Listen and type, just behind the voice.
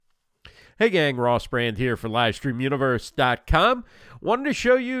Hey gang, Ross Brand here for LivestreamUniverse.com. Wanted to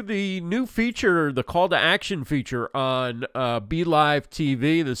show you the new feature, the call to action feature on BeLive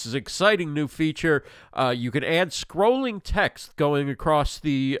TV. This is an exciting new feature. You can add scrolling text going across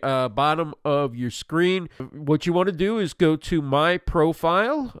the bottom of your screen. What you want to do is go to my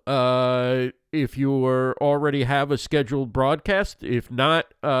profile if you already have a scheduled broadcast. If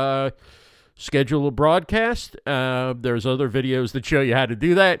not, schedule a broadcast. There's other videos that show you how to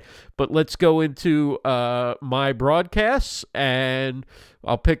do that, but let's go into my broadcasts, and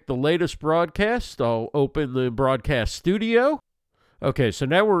I'll pick the latest broadcast. I'll open the broadcast studio. Okay, so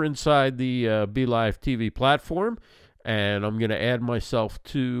now we're inside the BeLive TV platform, and I'm going to add myself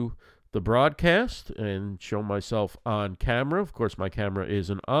to the broadcast and show myself on camera. Of course, my camera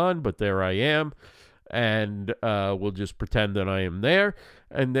isn't on, but there I am. And we'll just pretend that I am there.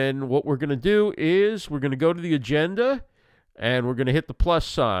 And then what we're going to do is we're going to go to the agenda, and we're going to hit the plus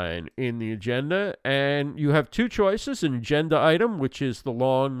sign in the agenda. And you have two choices: an agenda item, which is the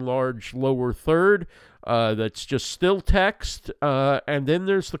long, large lower third, that's just still text. And then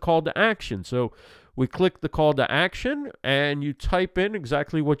there's the call to action. So we click the call to action, and you type in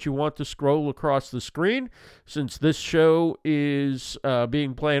exactly what you want to scroll across the screen. Since this show is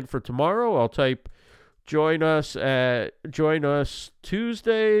being planned for tomorrow, I'll type Join us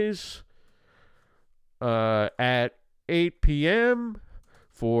Tuesdays at 8 p.m.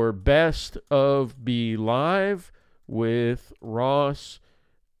 for Best of BeLive with Ross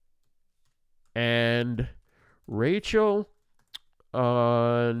and Rachel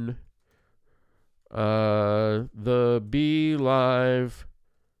on the BeLive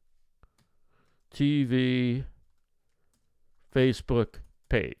TV Facebook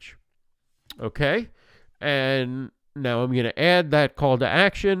page. Okay? And now I'm going to add that call to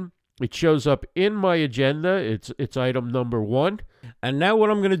action. It shows up in my agenda. It's item number 1. And now what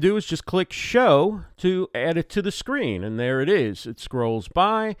I'm going to do is just click show to add it to the screen. And there it is. It scrolls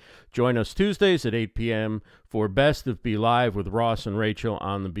by. Join us Tuesdays at 8 p.m. for Best of BeLive with Ross and Rachel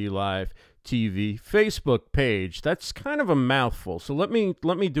on the BeLive TV Facebook page. That's kind of a mouthful. So let me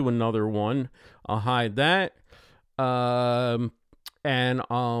do another one. I'll hide that. And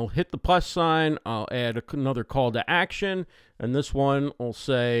I'll hit the plus sign. I'll add another call to action. And this one will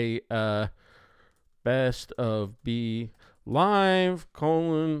say, Best of BeLive,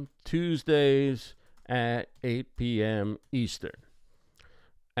 Tuesdays at 8 p.m. Eastern.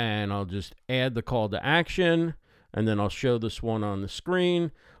 And I'll just add the call to action. And then I'll show this one on the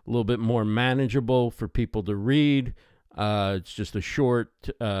screen. A little bit more manageable for people to read. It's just a short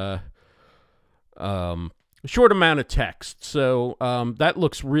amount of text. So that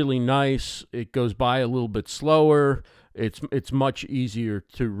looks really nice. It goes by a little bit slower. It's much easier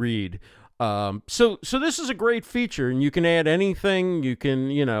to read. So this is a great feature, and you can add anything. You can,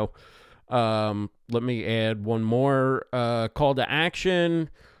 let me add one more call to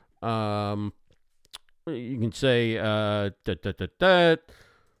action. You can say,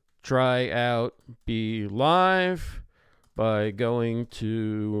 try out BeLive by going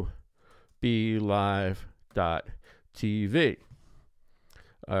to BeLive.tv.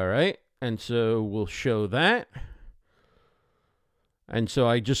 All right, and so we'll show that. And so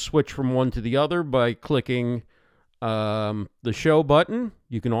I just switch from one to the other by clicking the show button.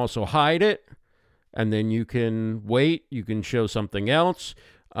 You can also hide it, and then you can wait. You can show something else.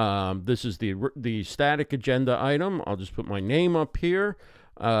 This is the static agenda item. I'll just put my name up here.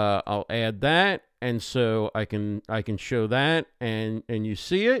 I'll add that, and so I can show that, and you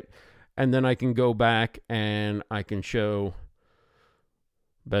see it. And then I can go back and I can show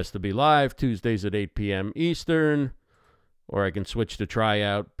Best of BeLive Tuesdays at 8 p.m. Eastern. Or I can switch to try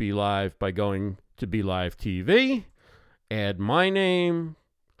out BeLive by going to BeLive TV. Add my name.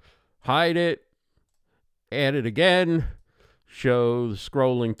 Hide it. Add it again. Show the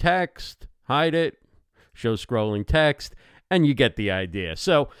scrolling text. Hide it. Show scrolling text. And you get the idea.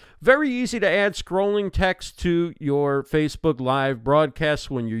 So, very easy to add scrolling text to your Facebook Live broadcasts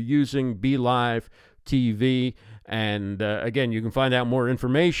when you're using BeLive TV. And again, you can find out more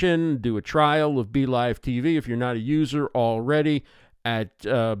information, do a trial of BeLive TV if you're not a user already at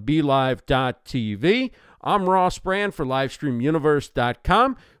BeLive.tv. I'm Ross Brand for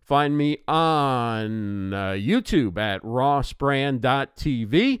LivestreamUniverse.com. Find me on YouTube at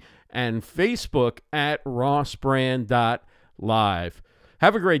RossBrand.tv and Facebook at RossBrand.live.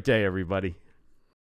 Have a great day, everybody.